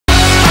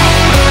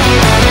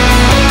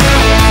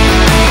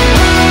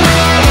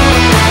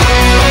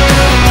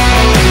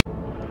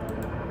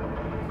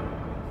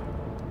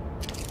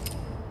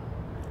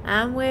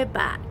and we're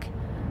back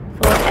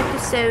for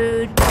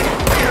episode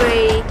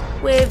 3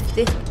 with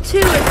the 2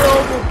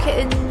 adorable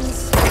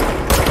kittens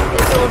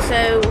that's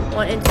also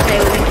wanting to play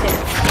with me too.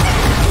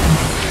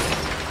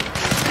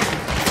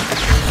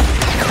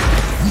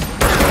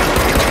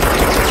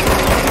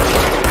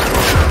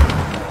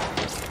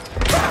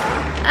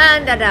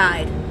 And I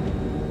died.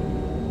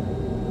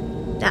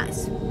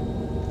 Nice. In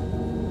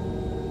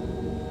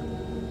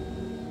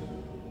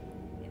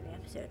the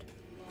episode.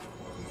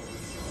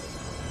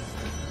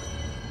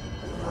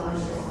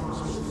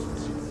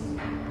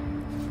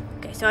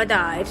 Okay, so I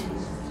died,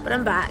 but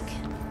I'm back.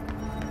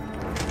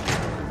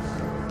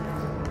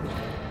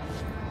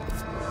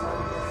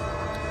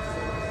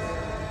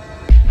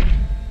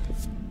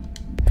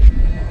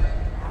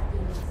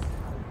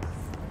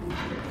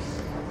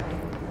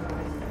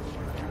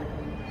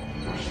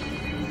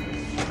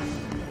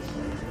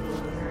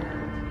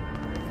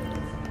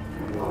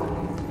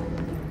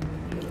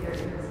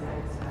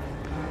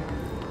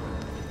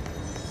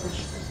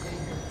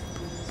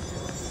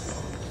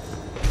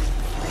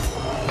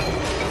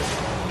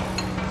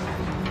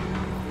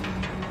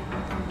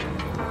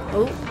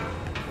 Oh.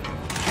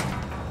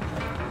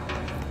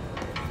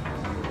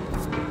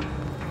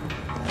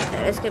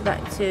 Okay, let's get back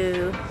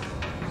to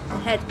the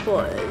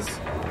headquarters.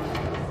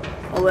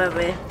 Or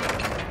wherever.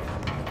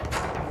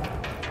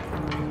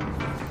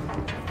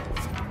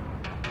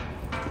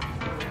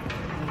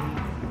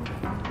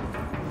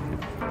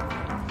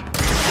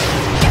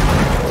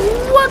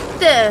 What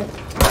the?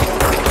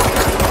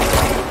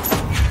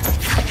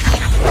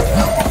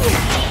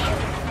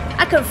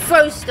 I can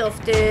throw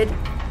stuff, dude.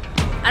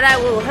 And I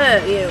will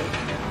hurt you.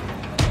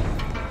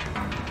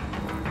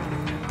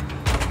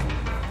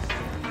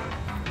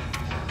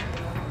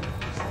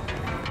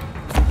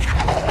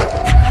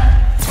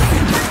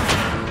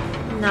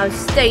 Now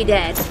stay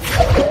dead.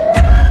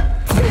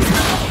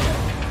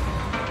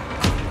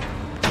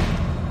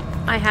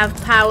 I have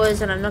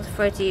powers and I'm not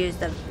afraid to use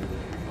them.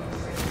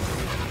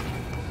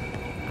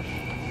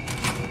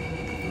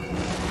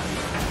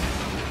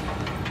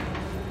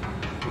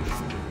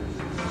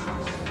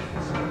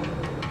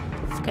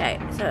 Okay,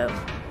 so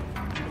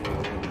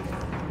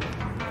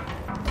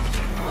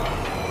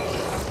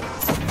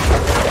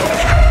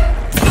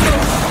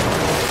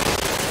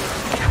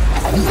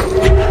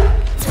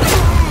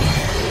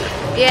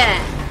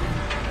yeah.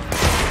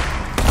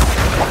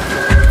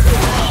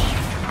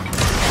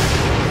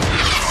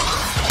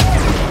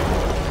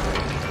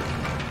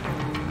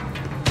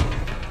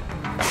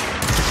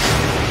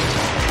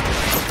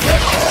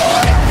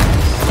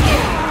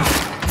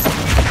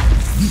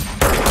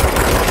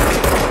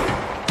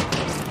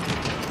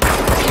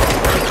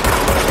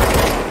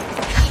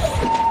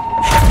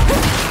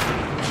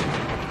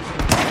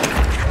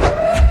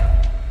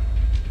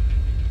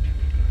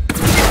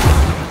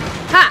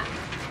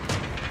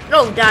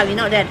 Oh, damn, you're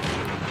not dead.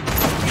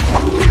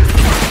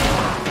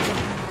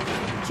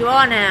 But you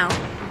are now.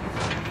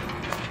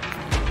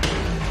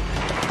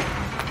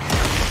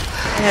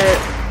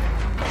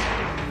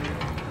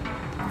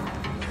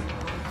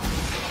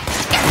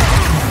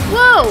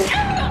 Whoa!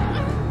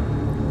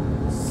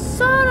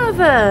 Son of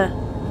a...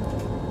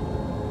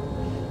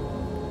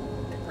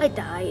 I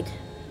died.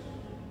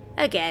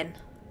 Again.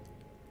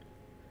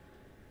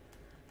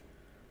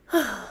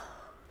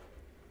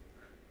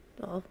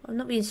 Well, I'm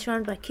not being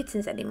surrounded by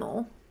kittens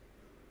anymore.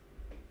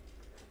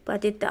 But I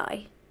did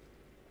die.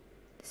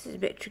 This is a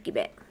bit tricky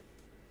bit.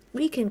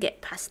 We can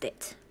get past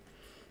it.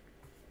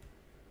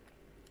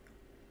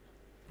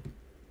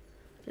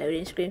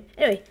 Loading screen.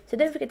 Anyway, so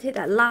don't forget to hit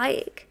that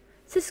like,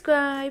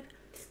 subscribe,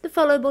 the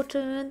follow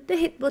button, the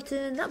hit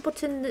button, that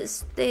button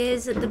that's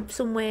there's at the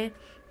somewhere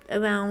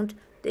around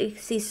that you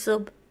can see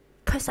sub.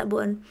 Press that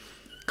button.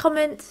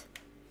 Comment,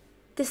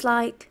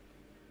 dislike,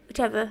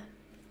 whichever.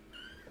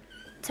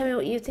 Tell me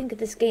what you think of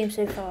this game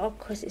so far,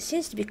 because it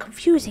seems to be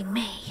confusing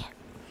me.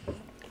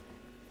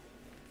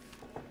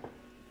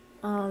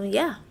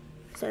 Yeah.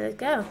 So let's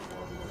go.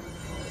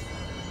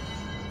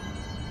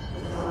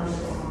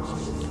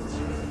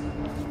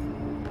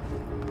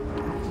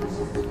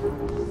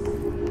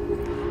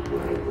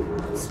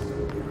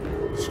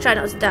 Let's try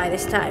not to die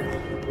this time.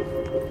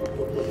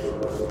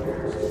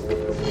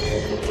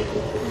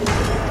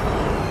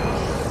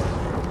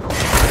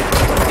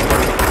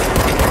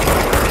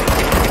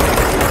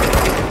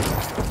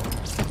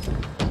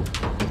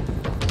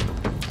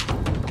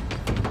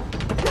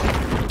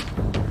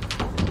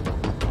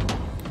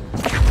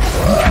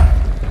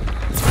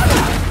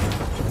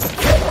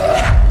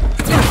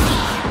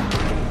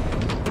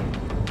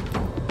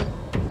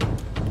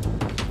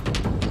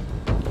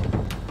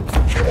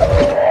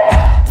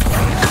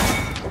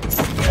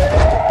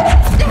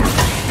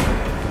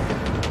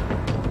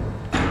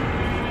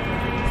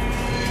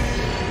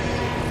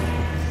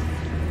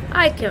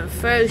 I can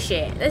throw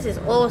shit. This is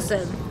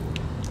awesome.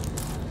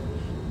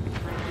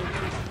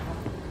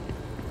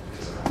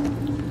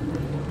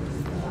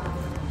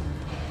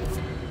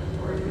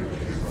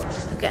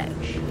 Okay.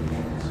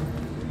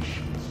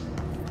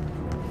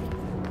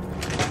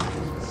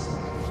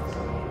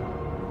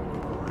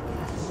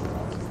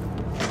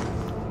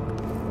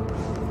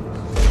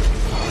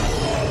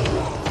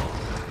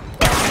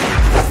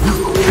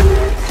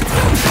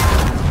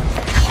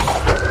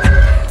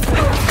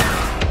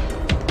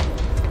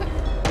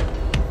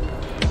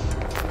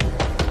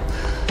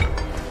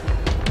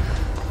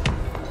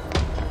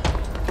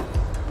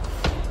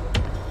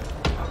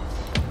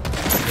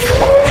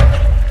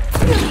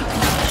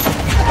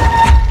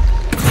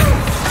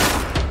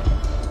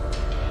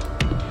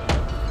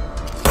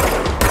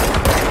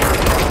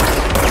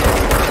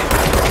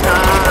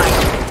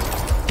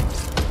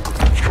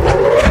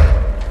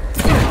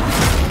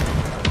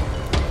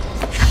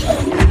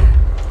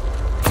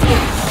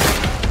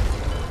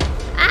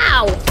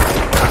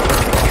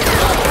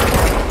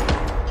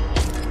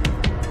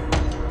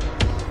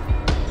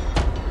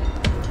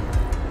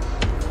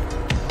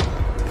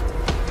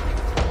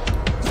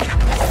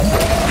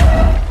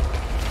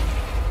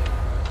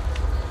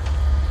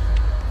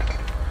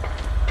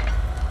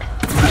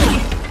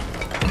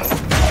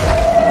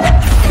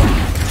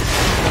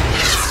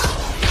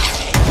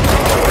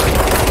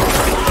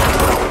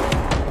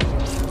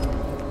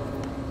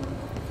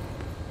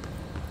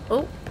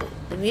 Oh,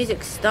 the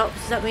music stops.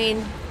 Does that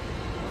mean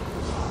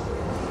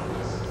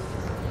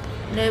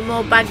no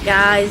more bad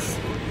guys?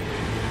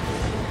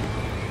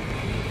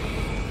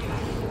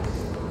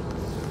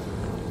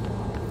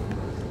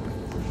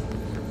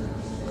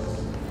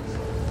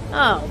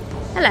 Oh,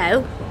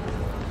 hello.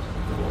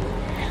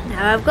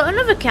 Now I've got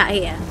another cat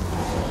here.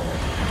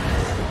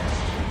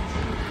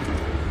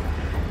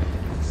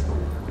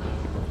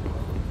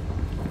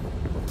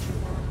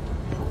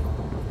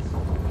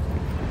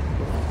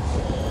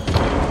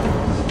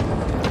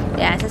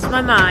 Yes, that's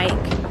my mic.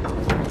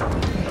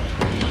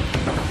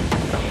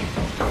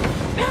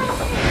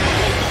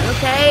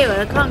 Okay, well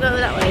I can't go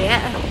that way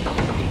yet.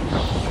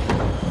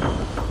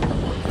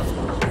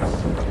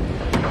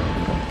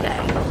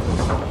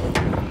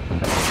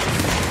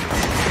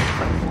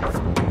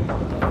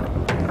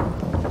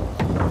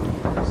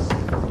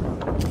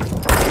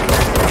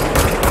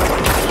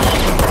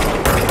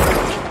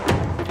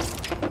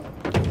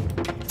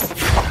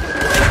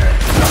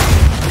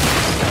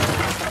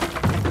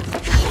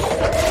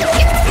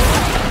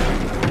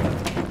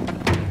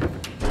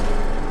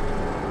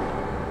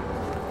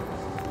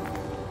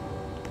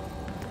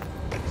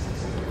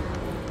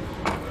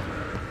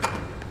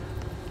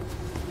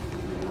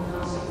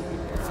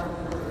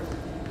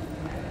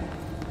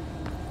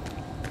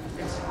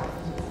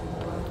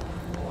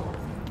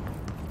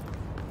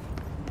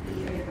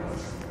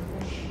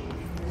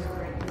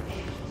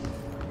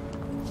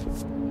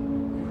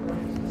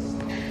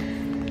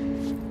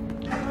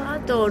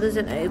 Door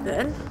doesn't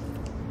open.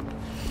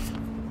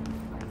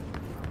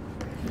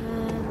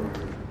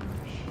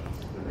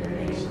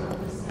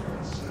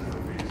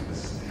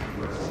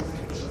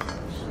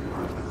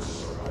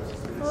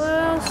 Where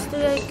else do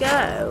they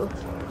go?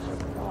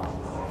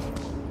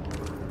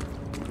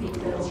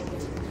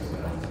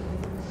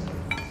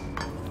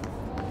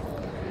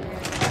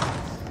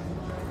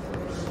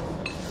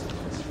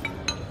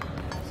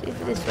 See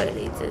if this way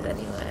leads us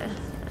anywhere.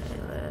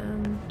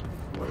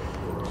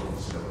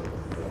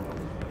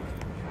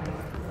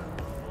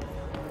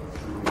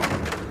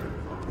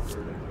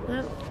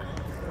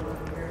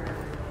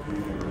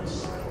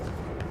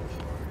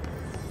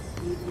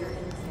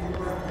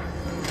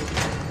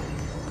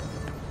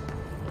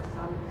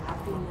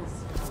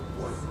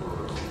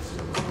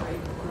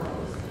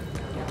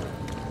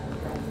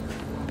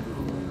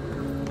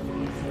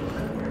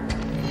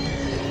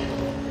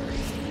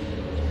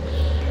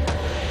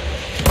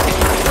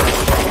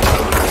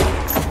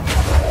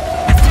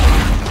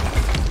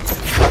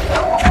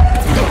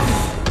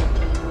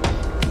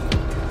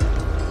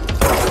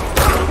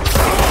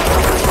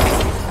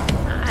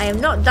 I am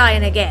not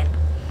dying again.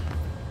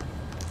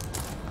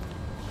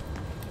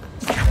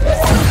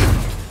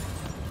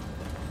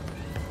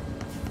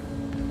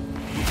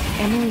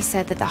 Emily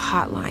said that the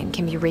hotline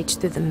can be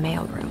reached through the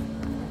mailroom.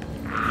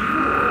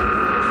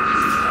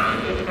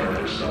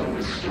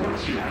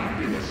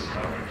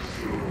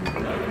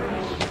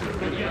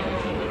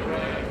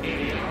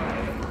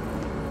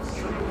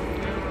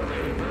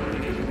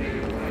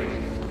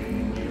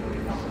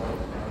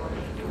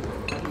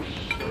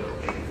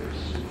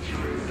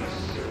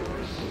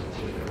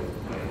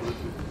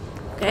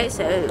 Okay,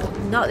 so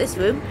not this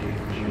room.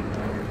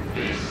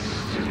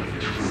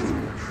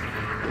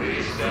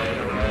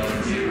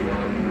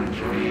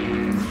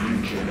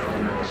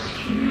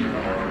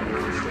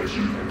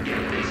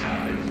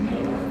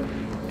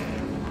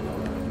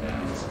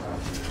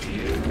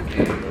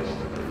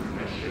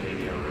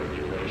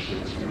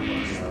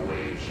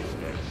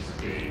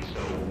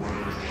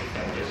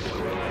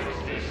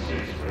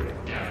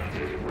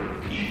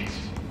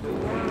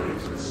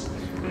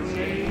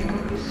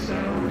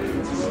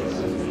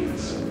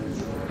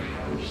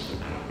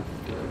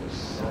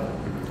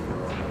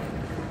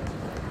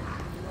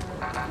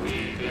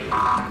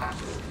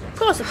 Of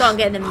course I can't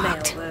get in the mail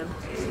room.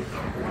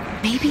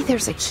 Maybe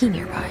there's a key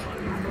nearby.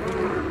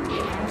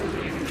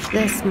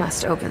 This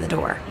must open the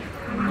door.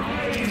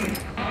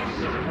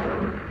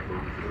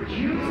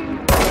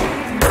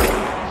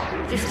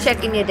 Just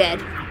checking you're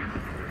dead.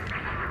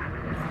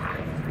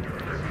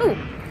 Ooh.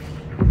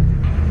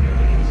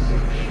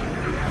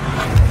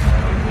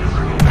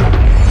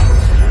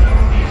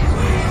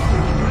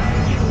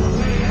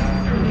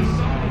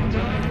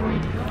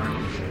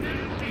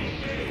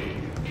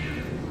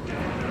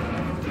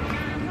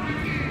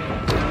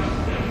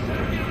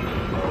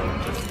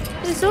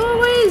 There's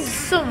always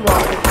someone.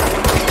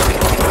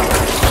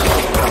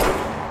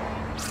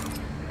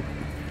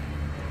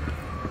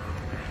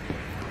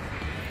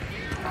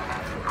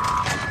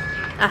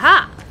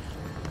 Aha!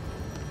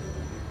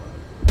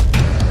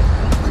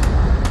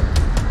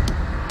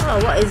 Oh,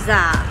 what is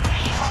that?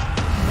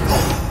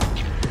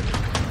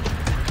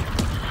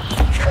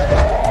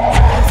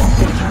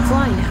 They can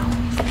fly now.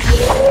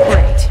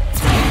 Great.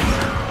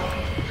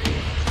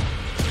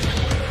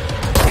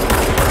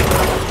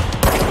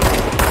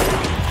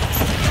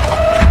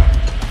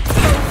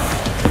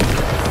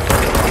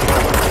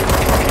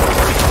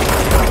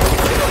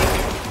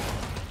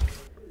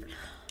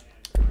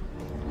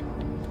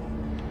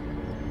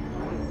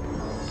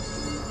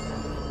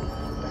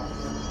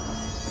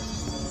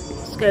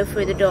 go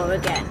through the door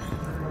again.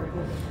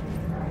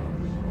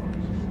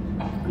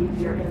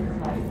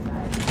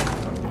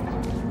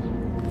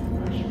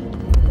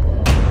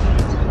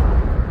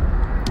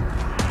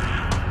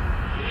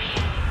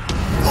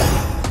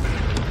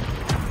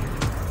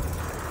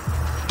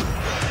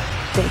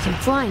 They can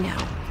fly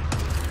now.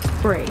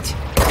 Great.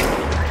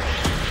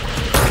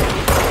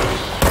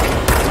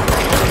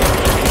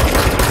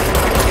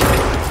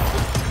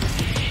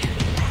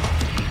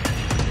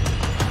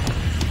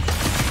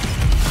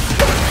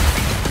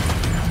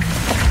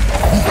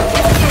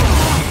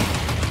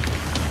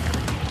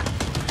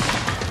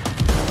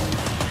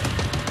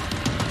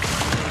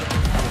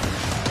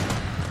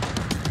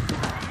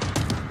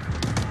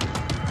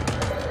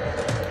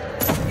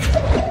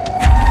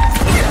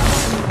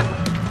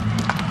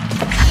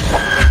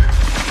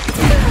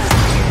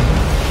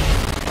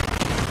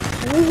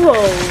 Whoa.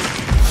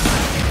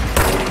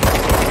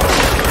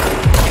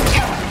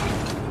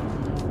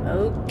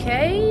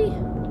 Okay.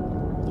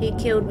 He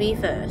killed me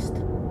first.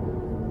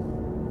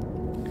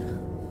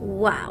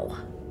 Wow.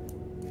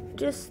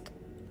 Just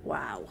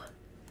wow.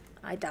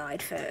 I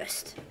died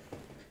first.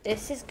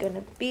 This is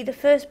gonna be the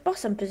first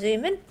boss, I'm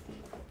presuming.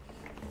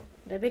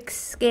 The big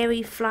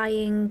scary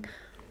flying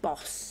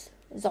boss.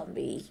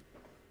 Zombie.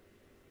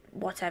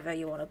 Whatever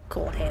you want to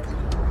call him.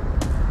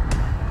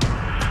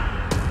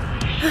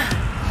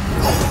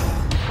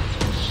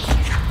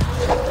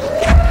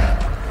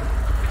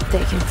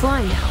 They can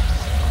fly now.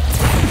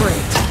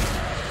 Great.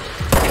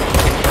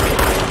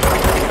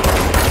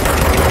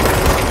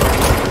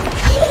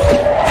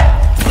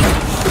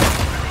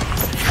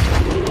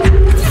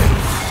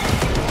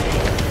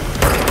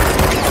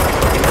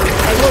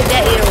 I will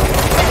get you.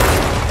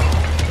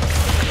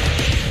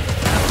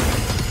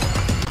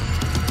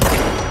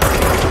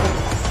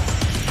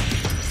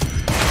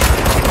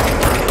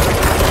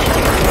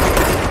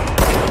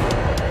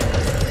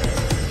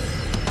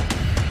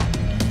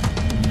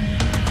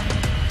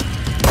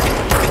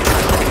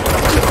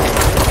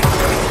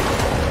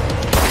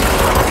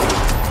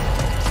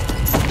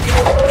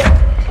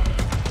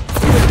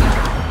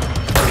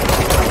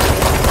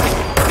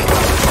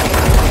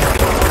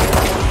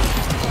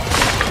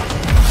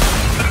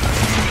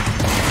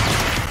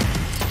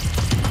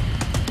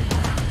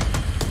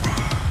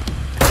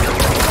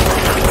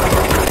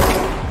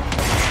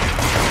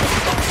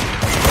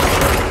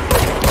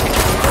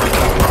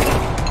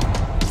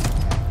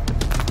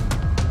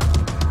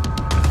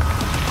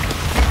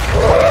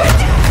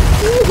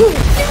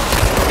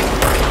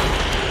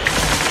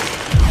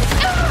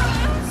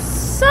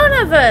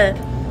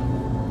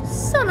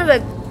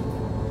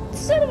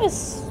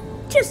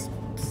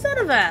 Son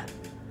of a,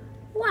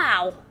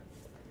 wow.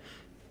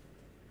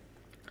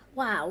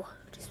 Wow,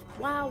 just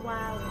wow,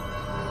 wow.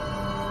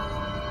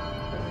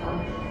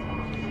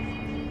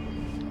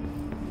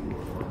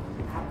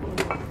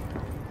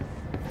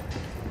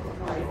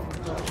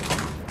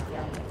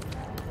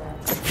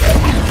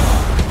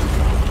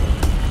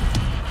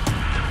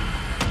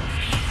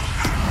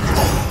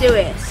 Do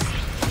it.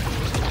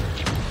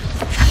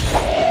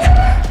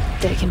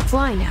 They can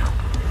fly now.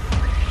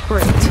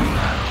 Great.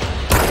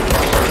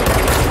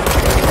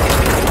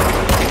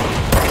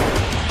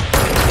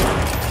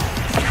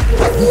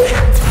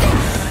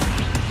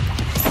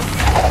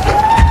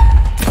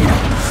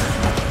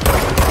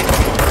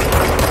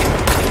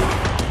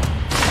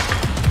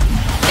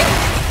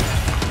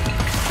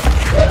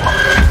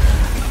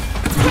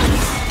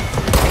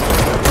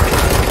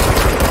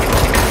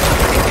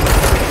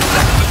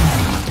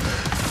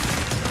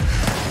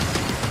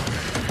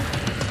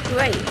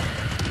 Great.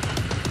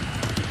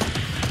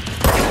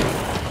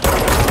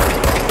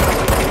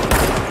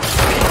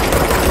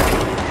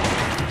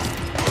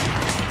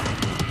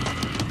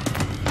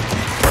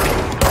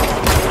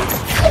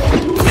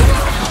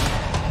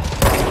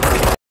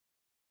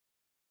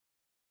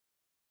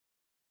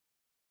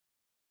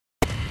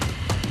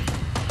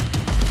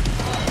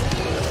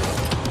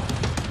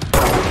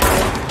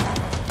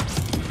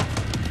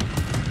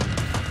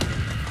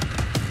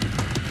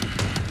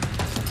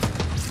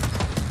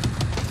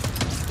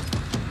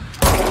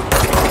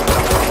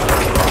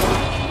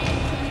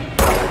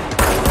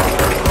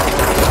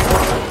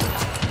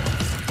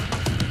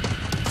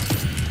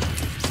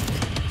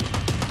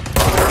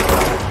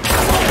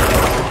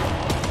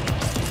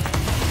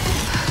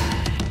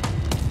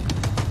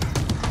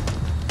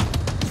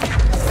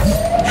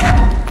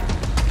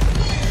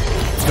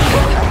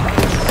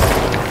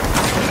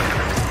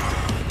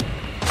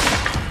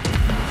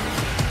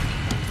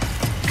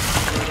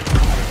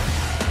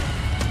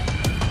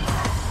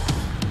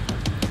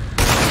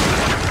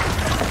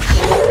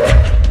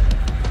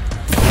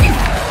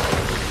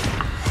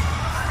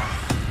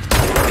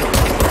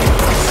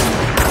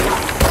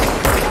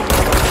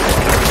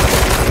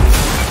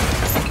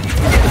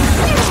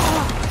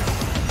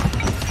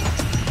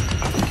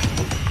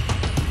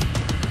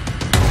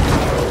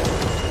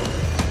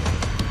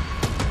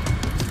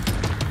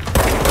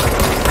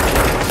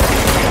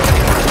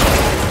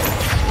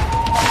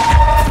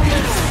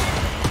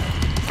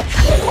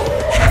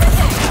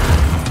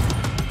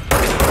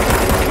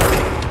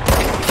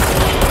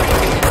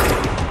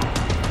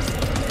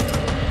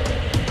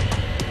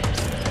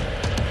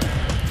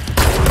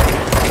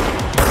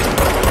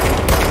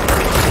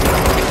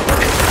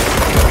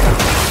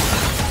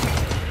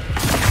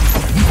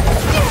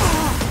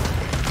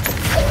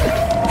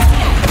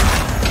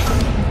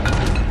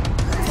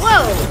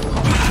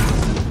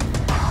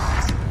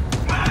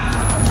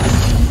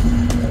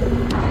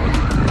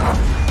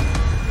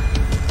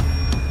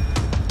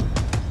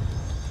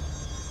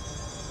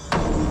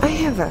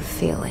 have a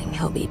feeling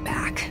he'll be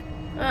back.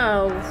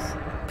 Oh,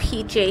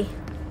 peachy.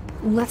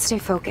 Let's stay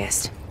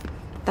focused.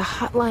 The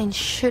hotline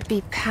should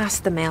be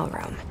past the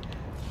mailroom.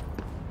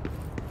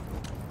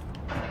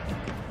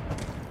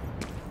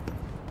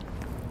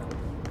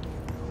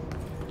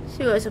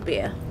 See what's up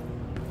here.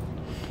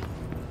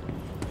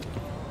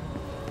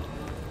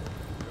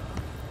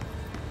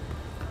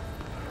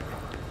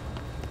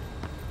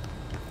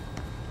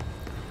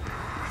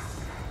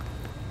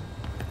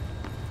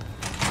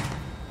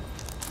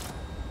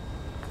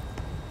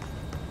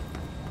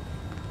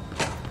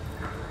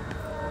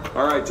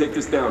 All right, take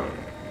this down.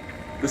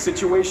 The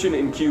situation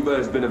in Cuba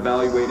has been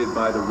evaluated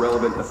by the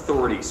relevant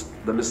authorities.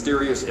 The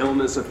mysterious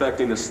illness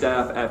affecting the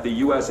staff at the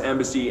U.S.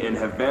 Embassy in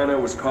Havana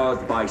was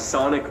caused by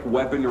sonic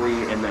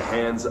weaponry in the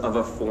hands of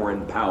a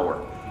foreign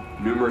power.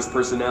 Numerous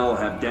personnel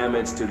have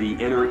damage to the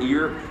inner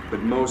ear,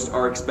 but most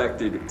are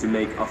expected to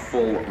make a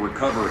full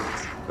recovery.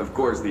 Of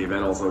course, the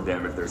event also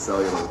damaged their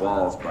cellular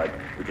walls, but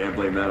we can't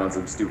blame that on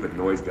some stupid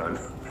noise gun.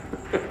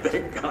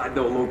 Thank God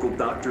no local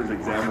doctors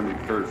examined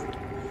it first.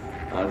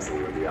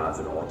 Honestly, what are the odds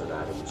that all of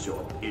that would show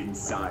up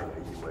inside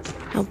a U.S.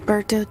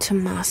 Alberto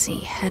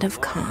Tomasi, head of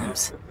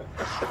comms.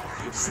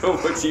 So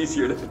much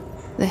easier to...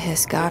 The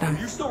hiss got him.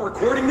 You still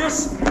recording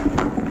this?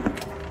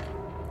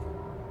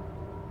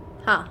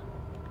 Huh.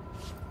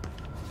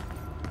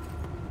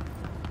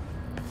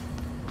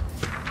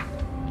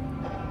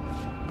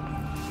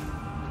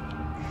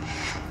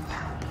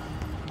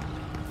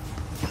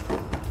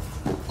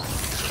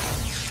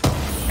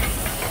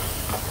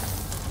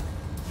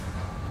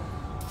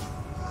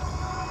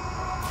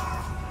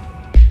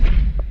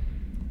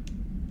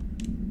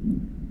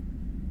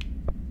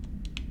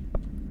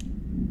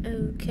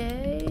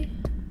 Okay.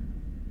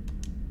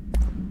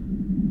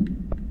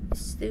 This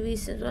is the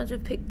recent ones we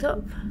picked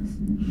up.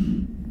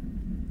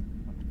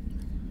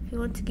 If you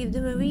want to give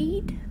them a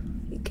read,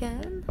 you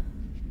can.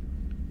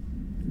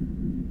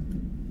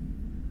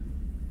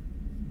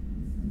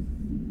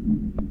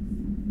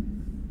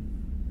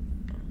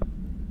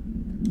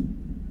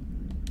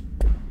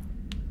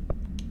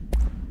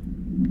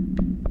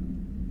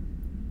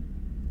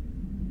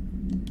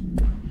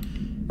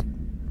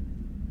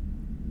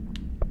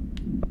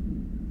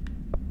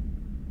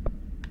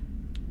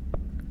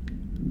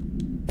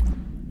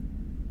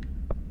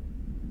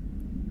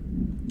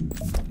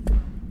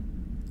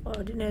 Oh,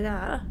 I didn't know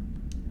that.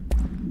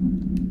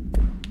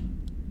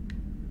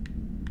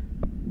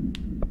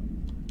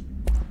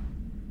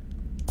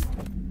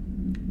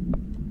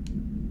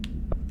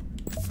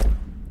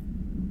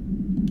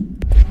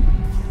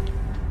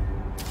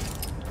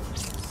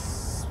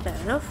 Fair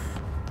enough.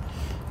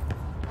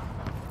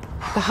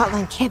 The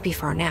hotline can't be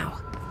far now.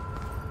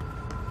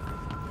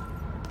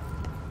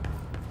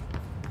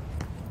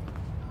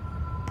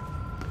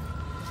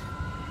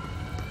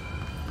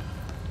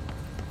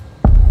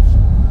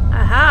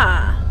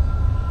 Aha!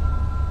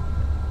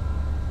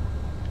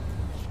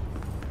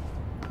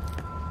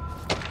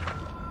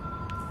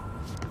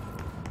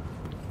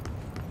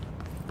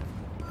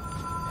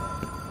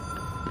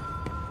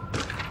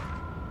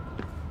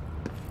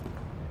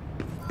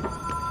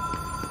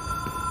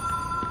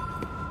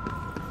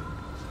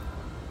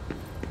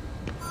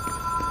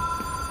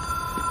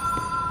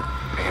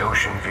 The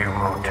Ocean View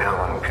Motel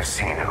and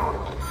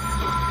Casino.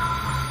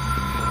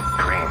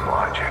 Dream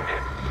logic.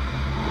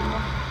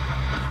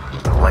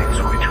 The light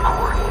switch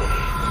cord.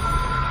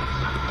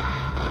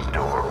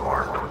 Door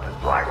marked with the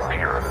black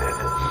pyramid.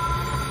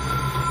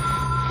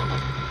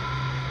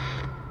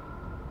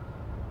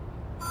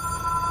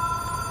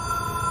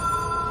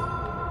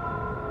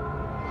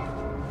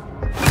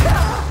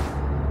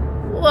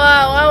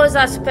 Wow, how was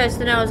I supposed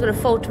to know I was going to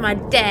fall to my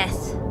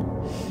death?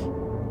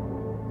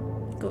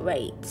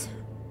 Great.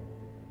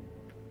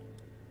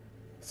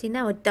 See,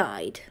 now I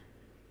died.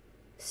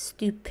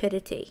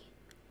 Stupidity.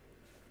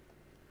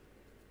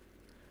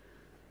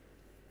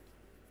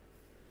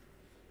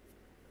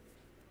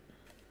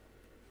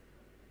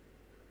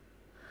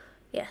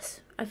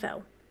 Yes, I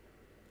fell.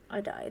 I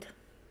died.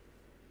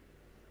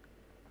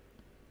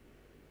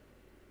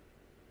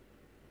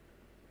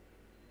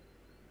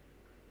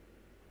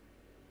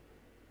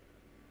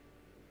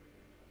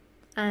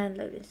 And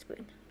loading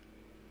screen.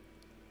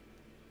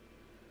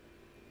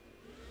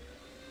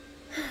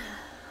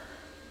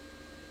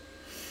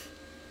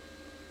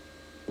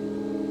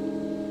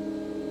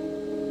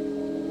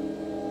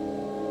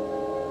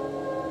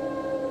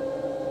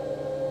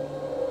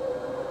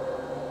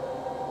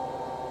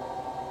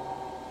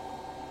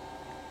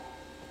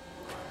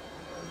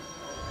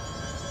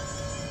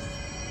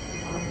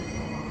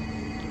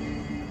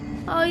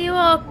 Oh, you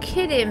are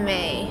kidding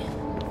me.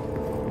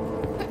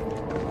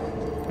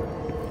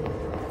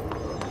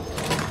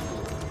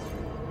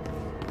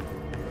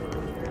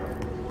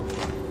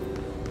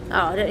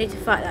 Oh, I don't need to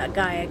fight that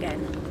guy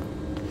again.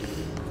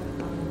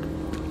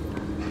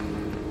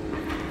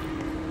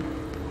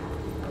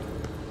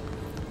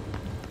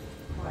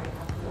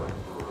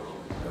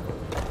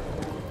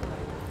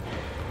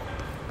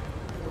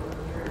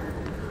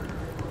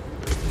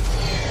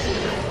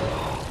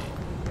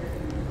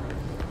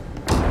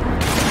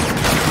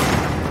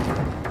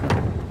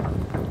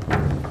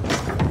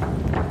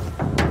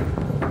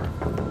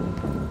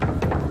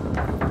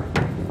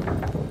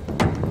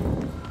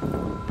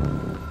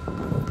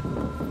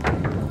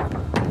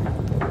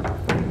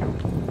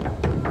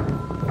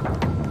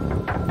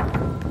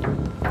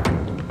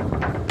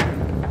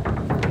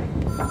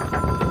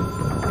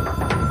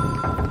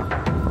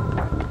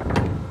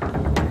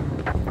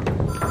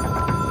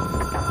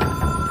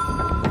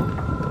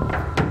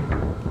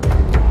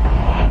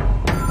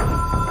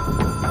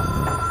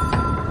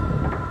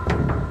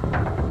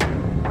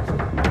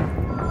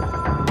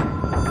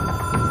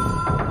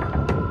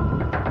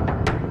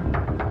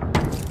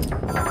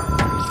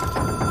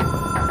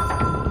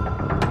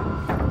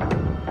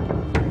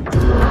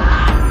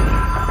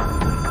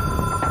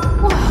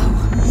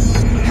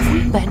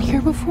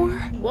 before?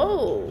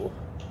 Whoa.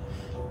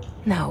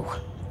 No.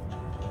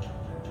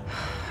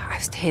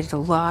 I've stayed at a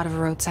lot of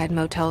roadside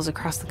motels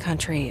across the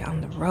country,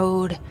 on the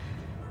road,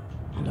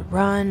 on the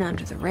run,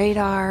 under the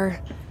radar.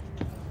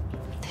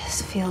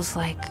 This feels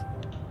like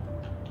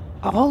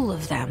all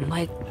of them,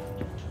 like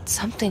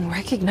something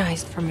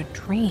recognized from a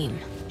dream.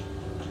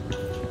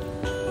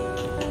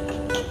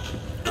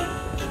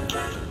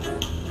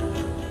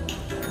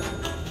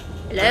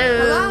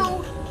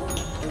 Hello?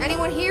 Hello?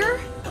 Anyone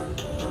here?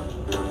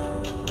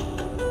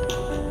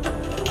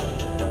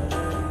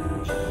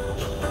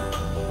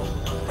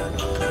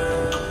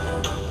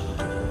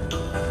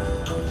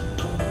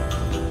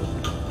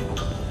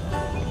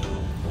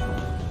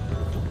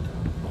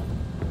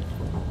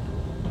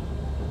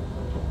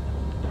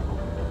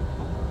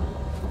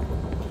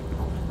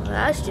 Well,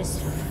 that's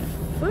just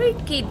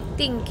freaky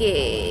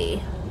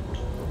dinky.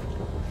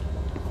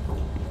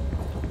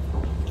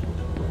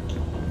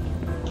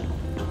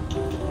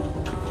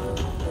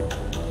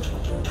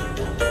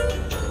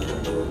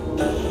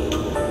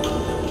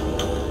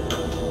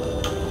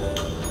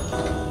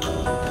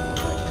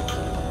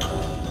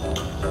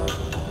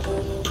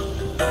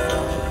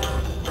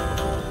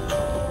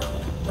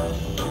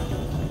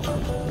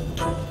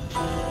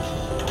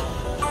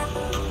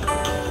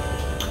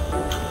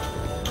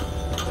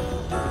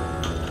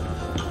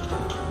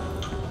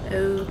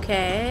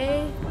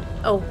 Okay.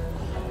 Oh.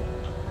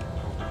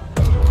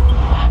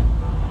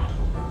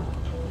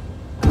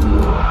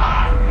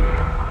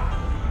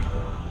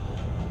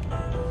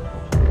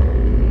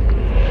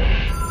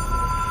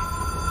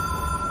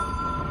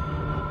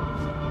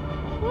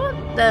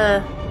 What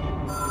the?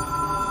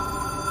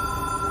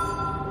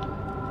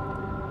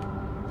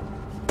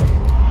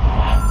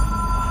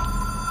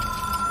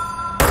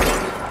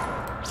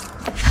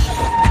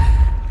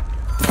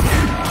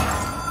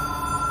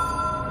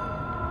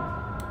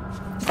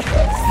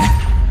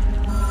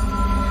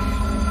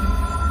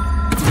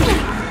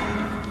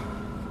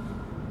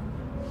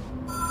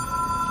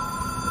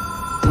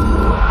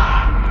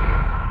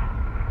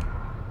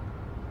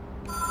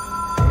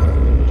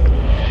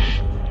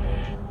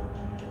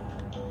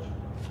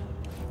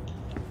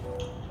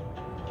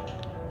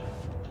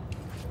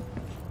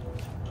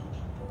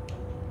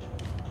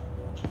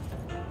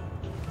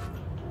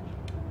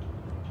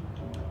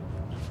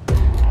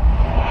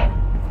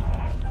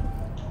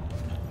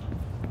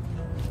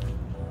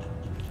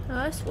 Oh,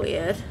 that's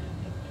weird.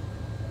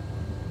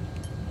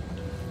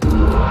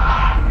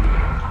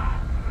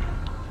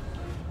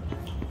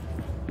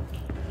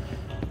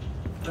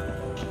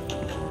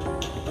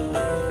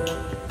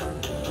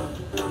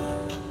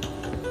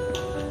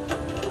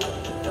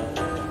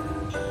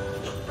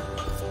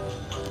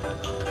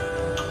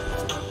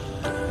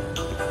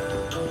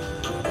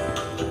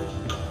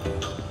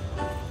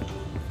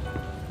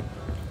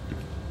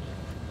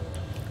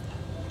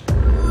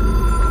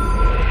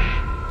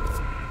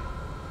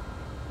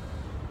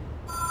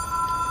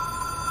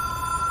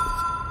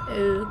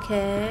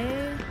 Okay.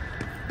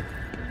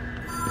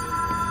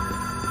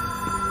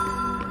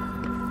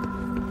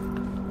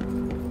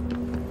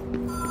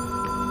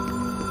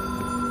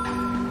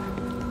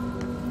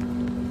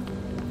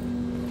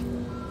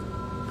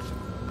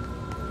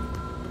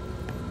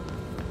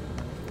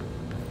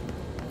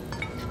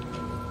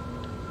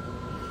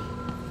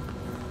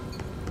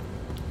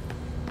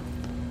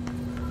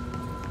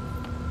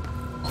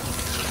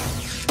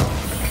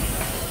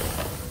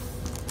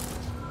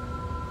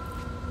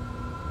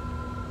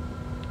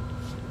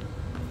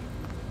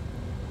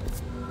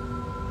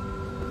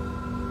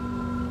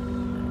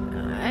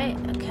 Alright,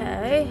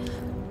 okay.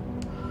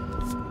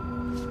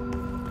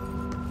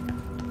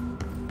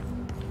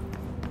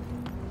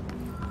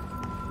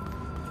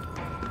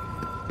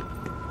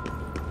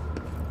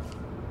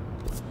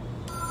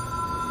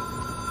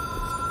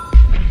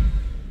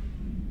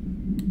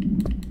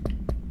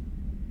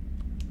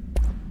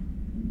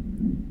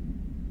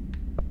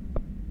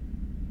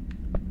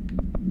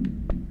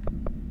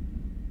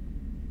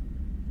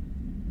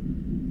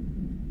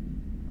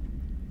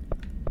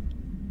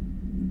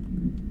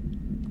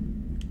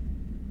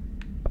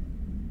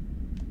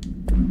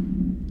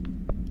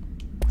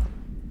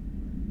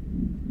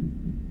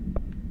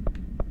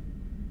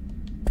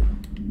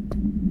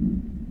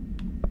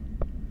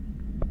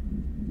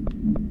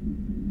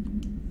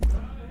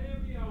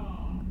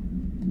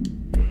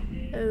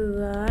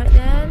 Alright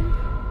then.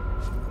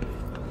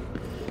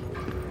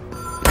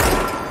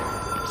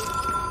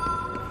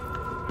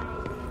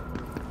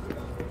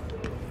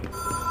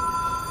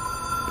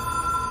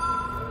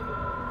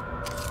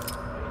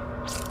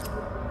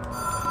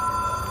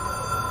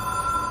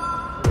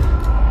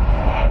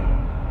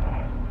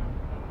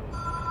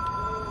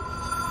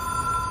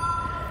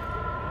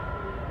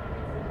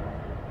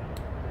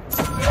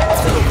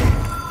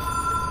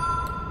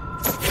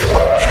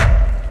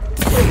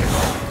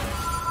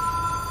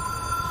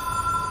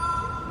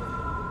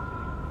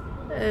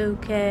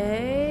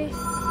 Okay.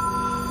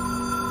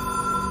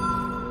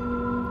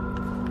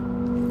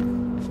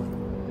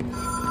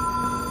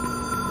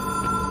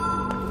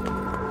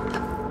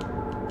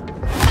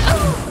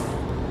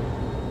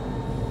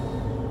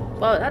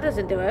 Well, that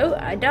doesn't do it.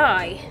 I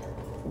die.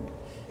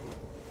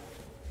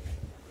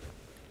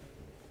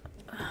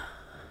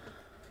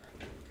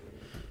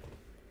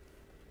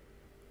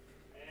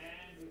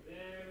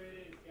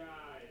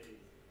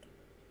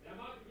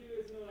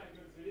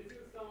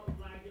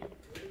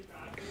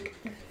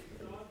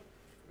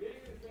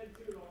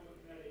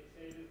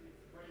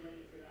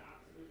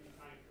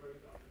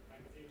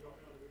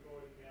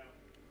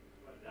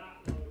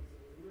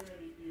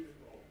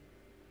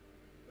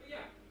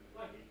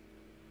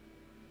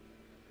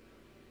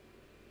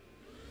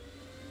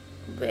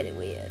 Really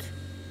weird.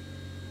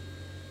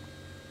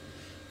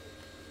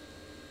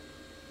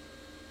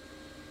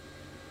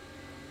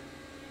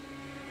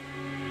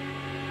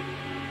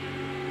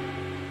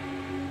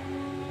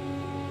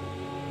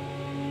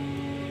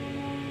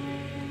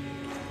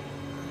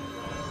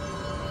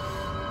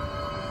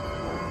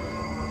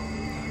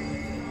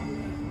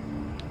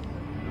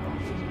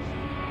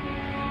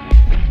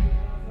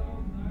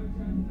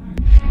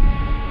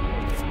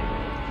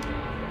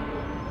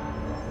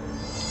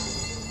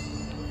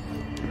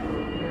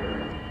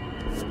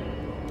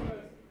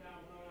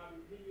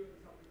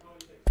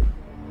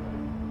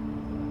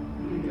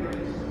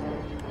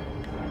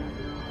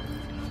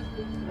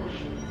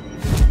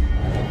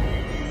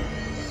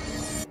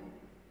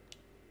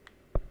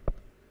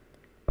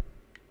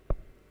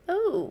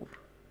 Oh,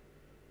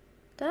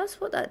 that's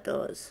what that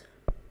does.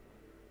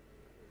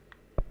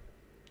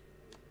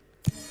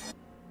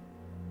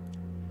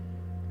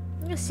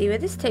 Let's see where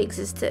this takes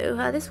us to,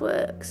 how this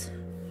works.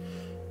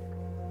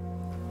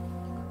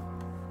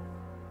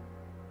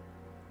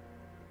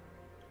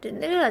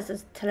 Didn't realise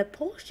there's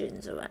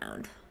teleportations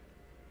around.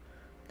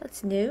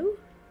 That's new.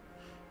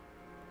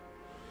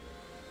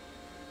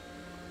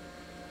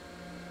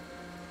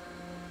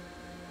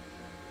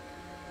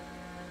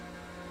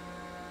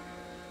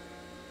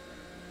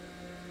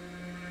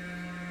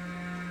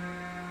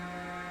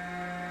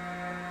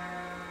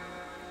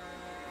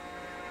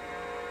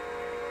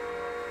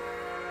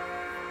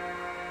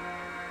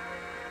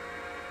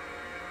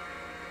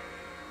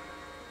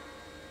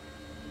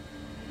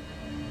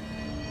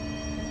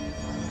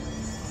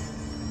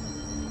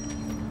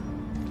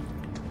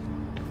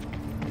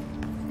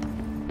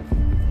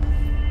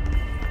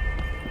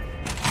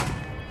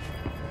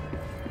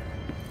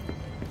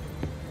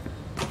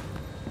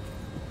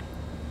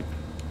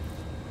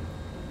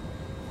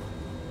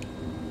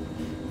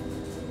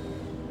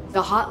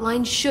 The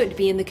hotline should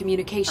be in the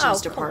communications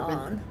Oh,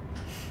 department.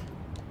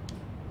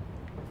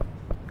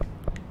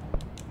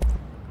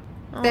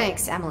 come on.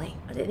 Thanks, Emily.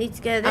 I didn't need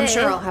to go there. I'm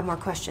sure I'll have more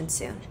questions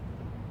soon.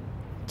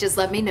 Just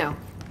let me know.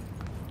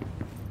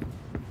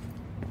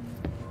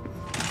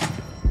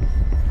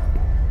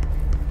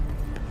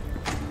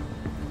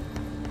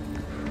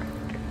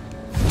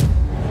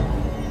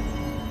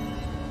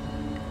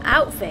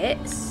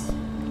 Outfits?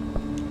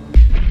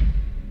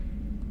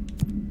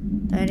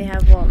 I only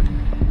have one.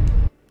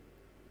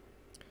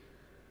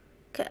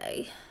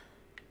 Okay.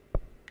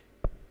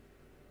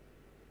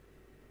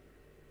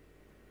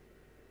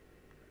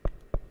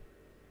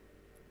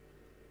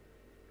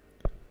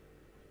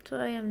 That's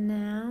where I am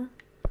now.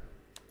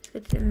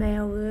 Let's go to the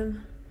mail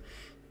room.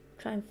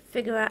 Try and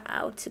figure out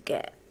how to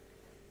get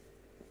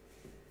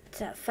to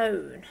that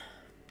phone.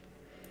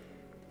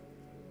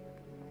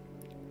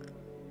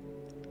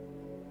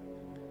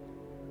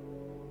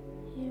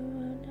 You are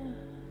not.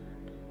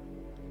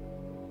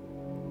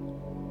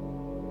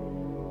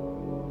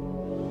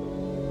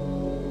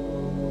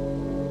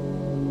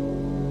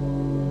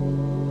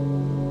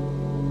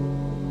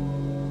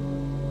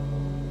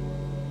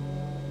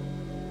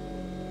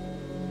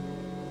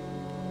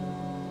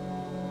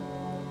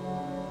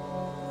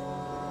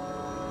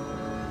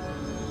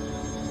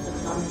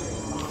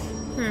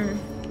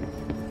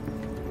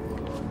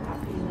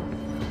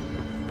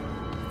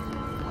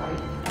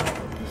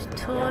 There's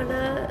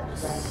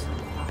toilets.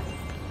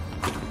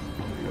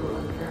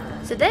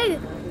 So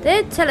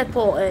they're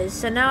teleporters,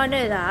 so now I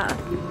know that.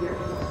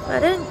 But I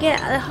don't get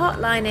the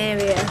hotline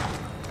area.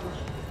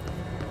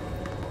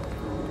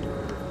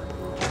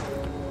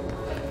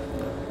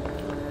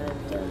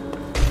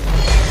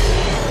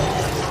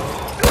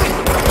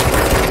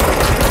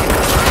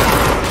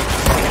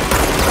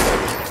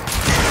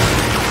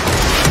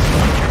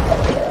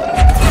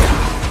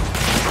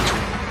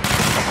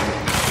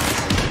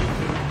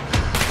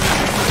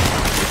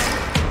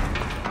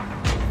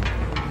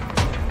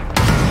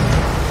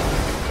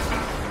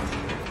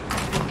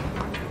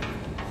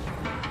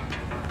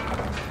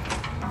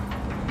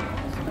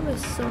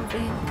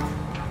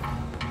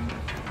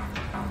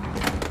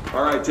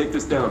 Alright, take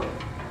this down.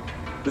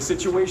 The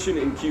situation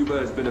in Cuba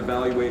has been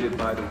evaluated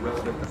by the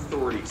relevant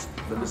authorities.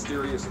 The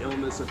mysterious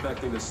illness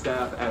affecting the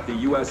staff at the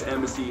U.S.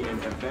 Embassy in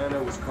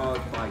Havana was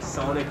caused by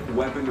sonic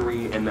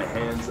weaponry in the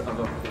hands of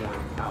a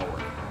foreign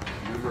power.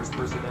 Numerous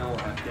personnel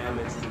have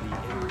damage to the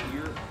inner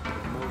ear,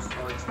 but most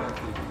are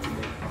expected to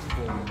make a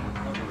full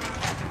recovery.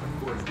 Of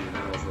course, the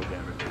also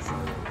damage their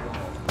cellular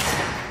walls.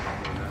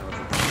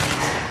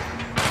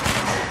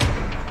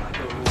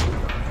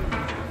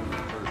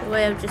 The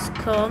way I've just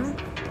come.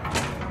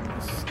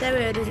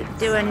 Stereo doesn't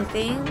do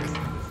anything.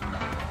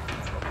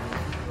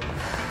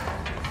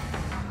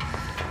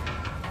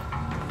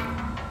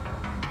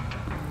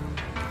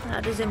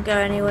 That doesn't go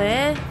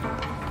anywhere.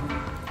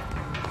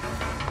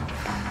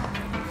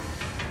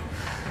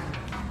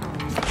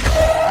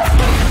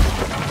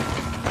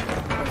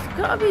 There's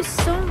gotta be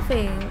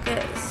something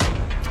that's...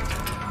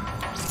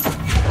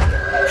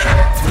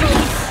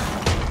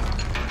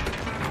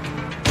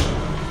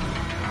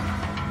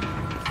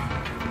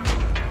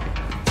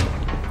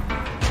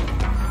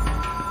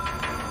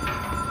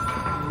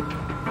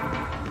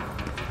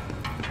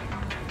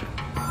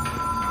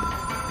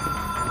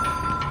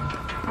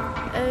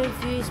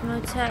 Overviews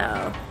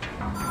Motel.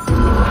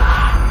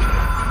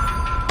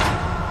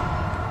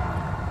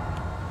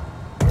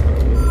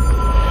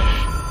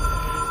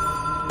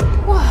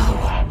 Whoa!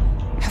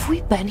 Have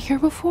we been here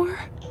before?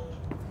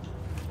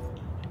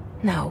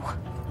 No.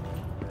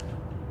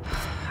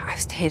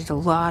 I've stayed at a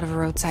lot of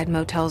roadside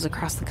motels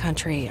across the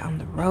country, on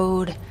the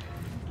road,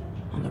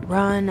 on the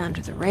run,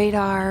 under the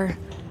radar.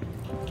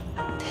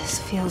 This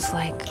feels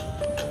like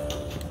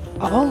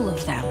all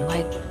of them,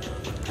 like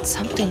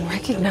something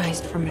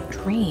recognized from a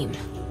dream.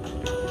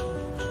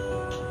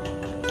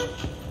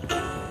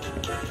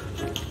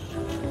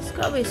 There's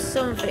gotta be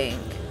something.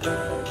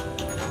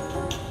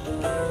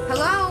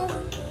 Hello?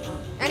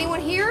 Anyone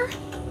here?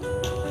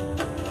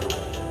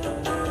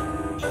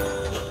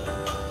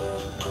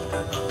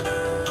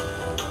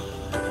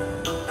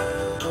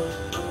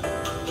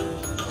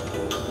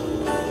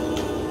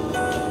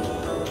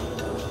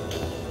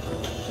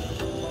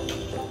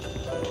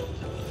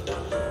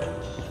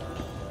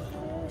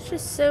 It's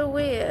just so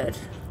weird.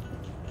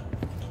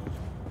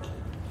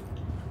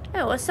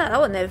 Oh, what's that? I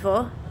wasn't there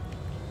before.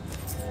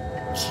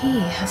 Key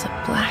has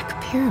a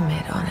black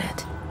pyramid on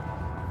it.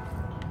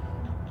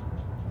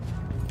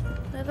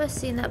 Where have I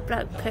seen that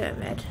black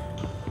pyramid?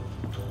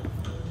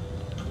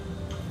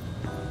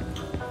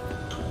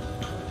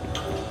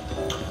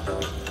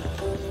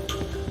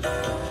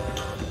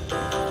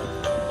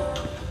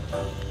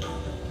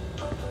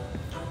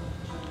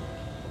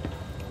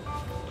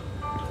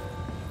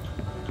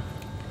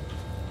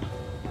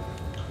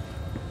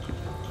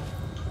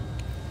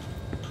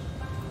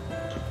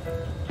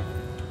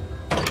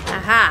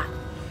 Aha!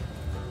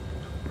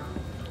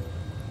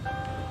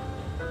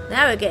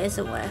 Now we're getting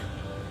somewhere.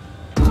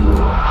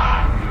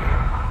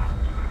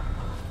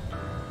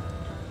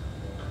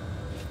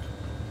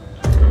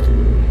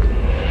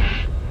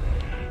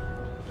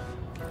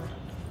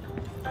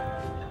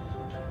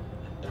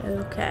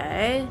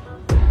 Okay.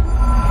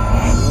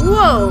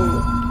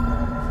 Whoa!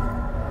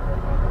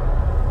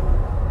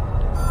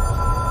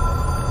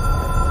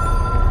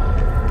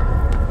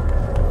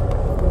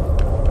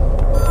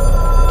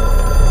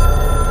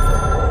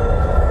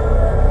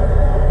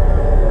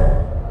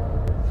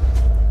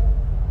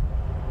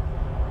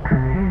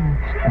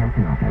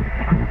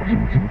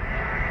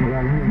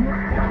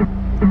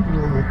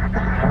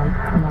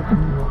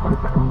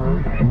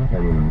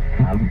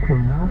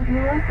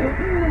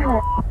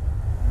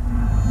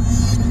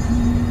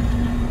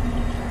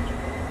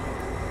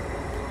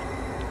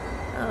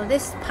 Oh,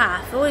 this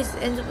path always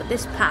ends up with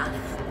this path.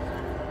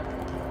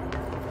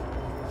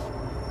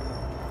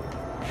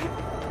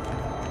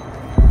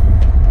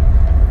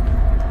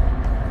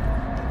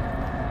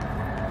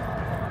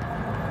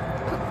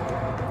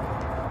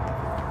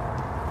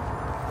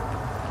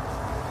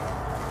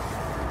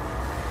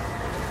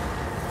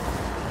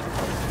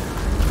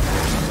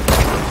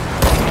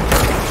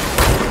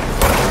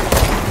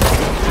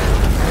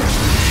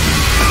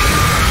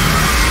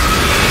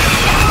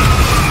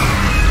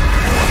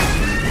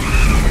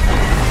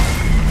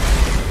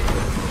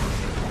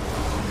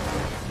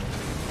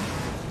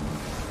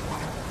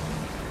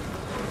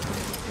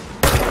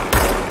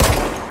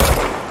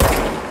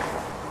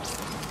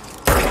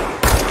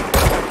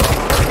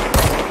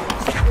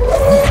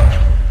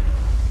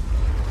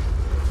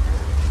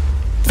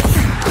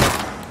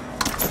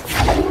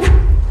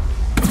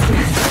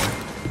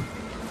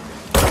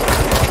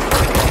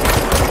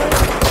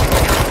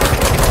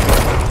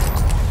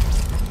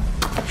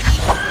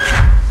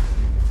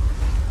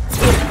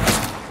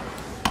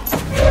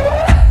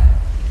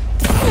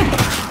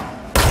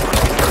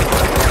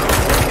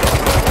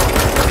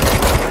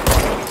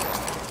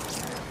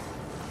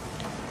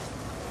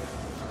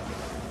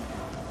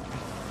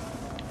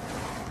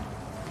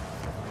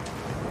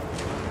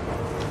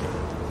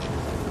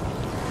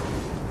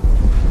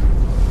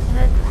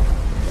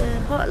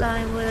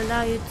 Hotline will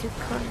allow you to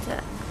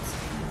contact.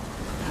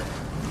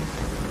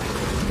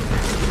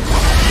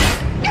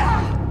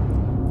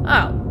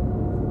 Oh.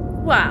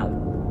 Wow.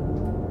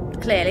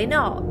 Clearly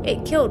not.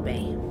 It killed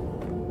me.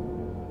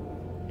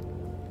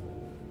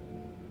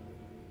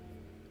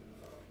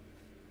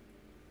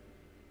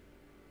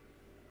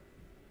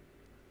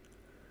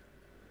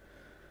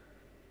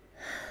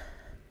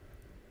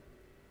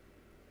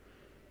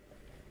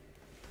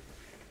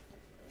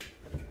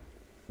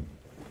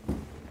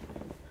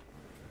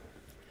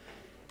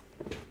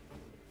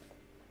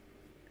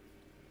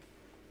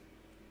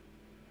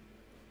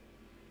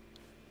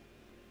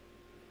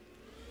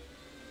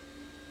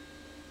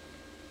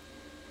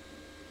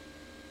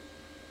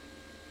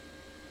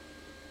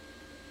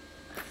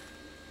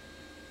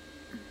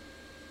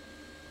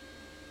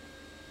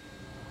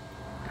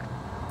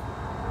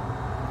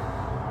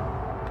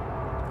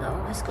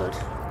 Oh, that's good.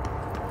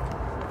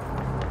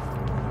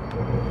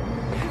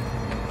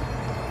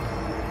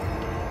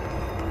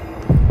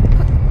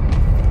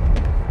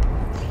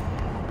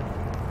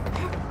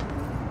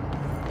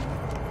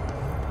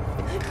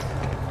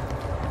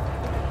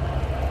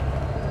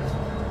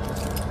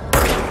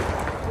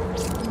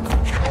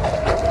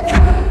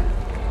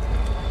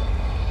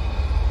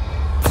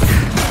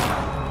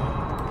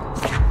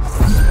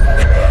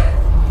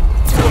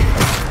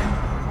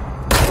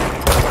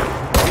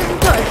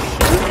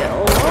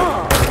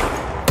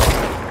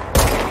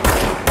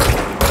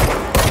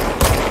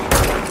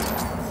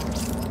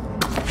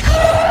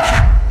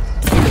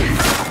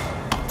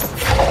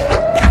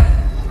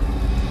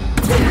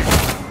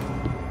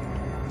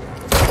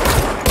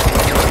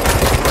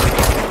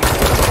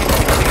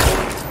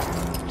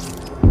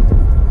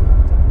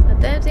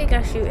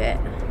 Shoot it.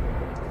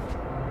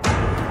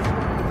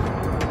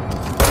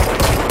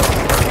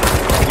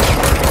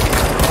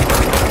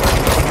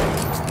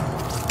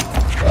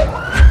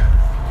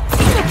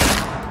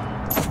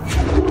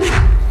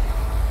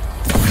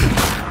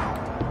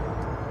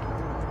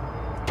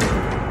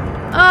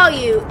 Oh,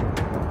 you.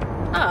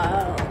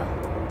 Oh.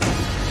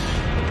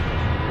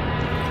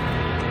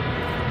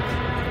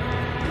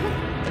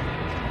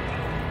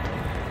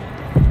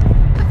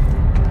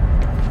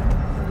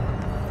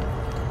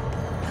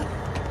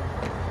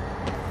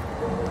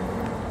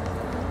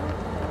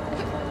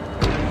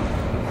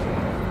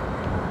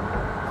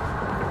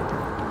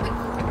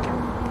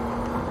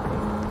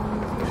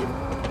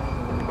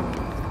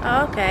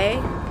 Oh, okay.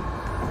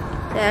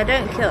 Yeah,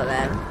 don't kill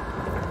them.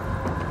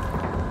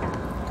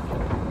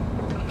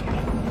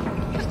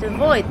 Just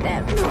avoid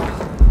them.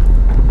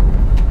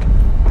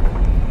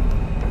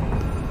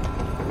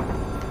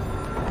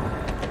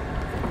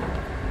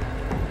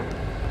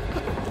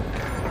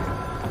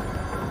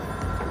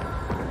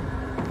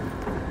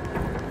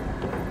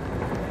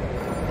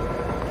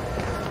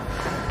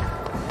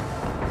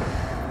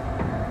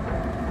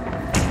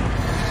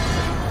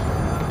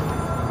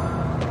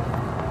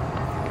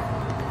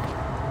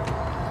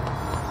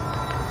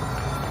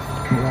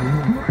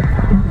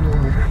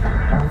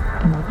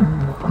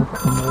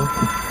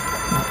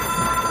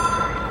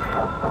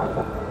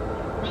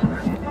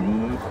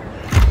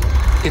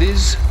 It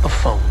is a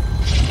phone.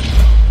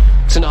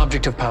 It's an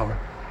object of power.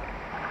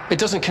 It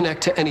doesn't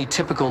connect to any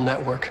typical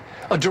network.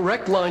 A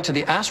direct line to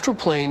the astral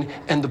plane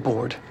and the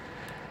board.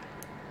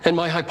 And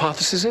my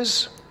hypothesis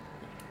is,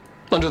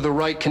 under the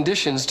right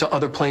conditions, to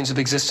other planes of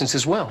existence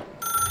as well.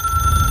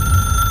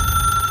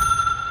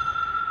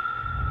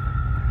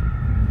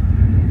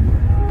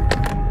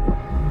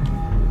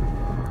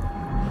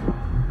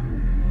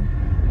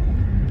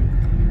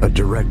 A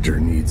director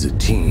needs a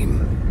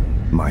team.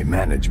 My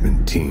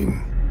management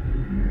team.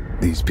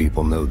 These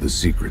people know the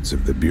secrets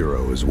of the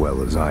Bureau as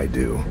well as I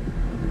do.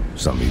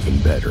 Some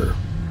even better.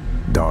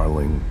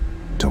 Darling,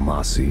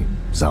 Tomasi,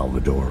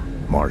 Salvador,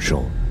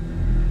 Marshall.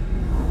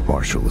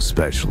 Marshall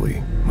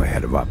especially, my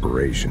head of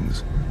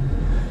operations.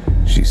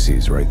 She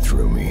sees right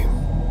through me.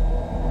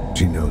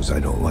 She knows I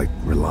don't like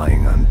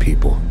relying on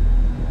people.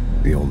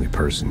 The only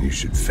person you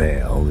should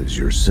fail is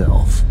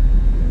yourself.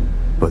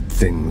 But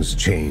things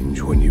change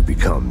when you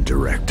become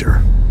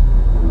director.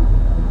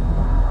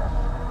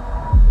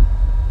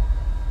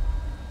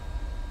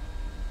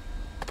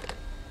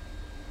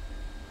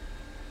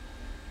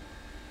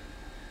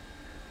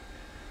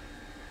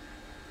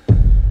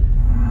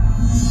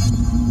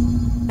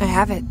 I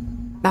have it.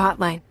 The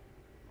hotline.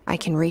 I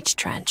can reach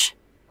Trench.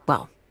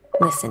 Well,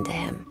 listen to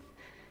him.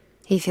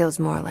 He feels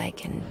more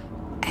like an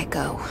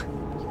echo.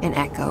 An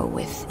echo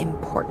with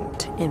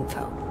important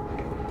info.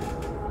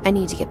 I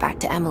need to get back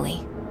to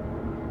Emily.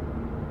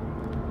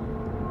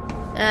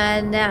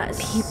 And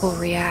that's... People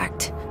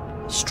react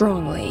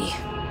strongly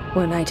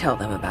when I tell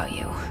them about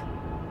you.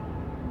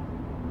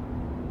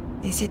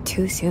 Is it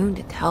too soon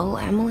to tell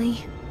Emily?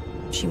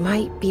 She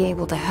might be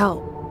able to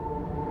help.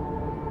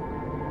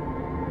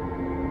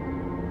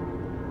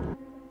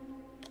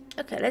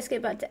 Okay, let's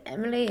get back to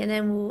Emily and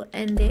then we'll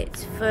end it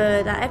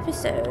for that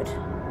episode.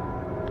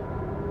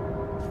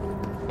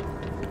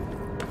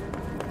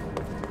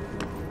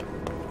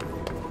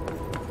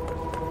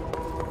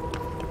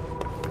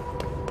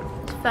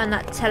 Just found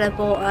that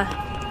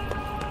teleporter.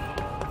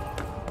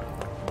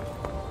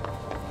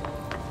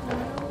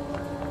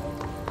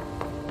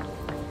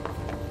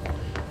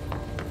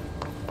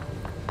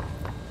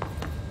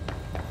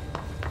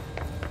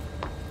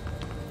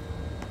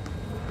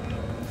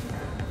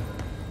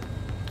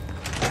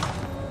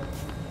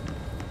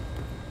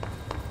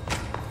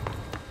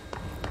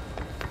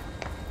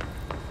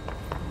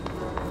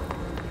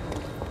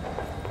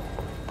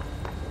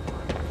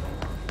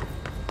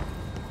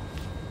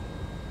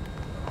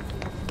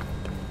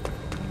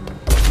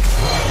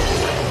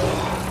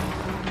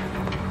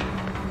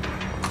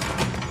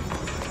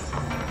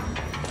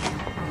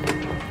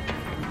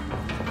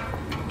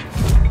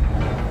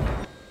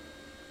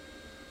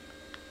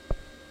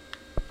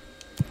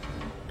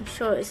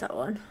 Sure it's that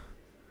one.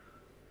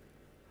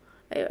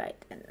 Alright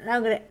then. now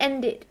I'm going to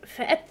end it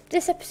for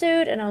this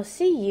episode, and I'll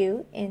see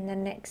you in the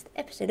next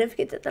episode. Don't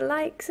forget to hit the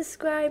like,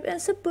 subscribe,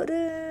 and sub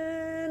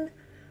button.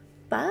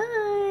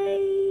 Bye.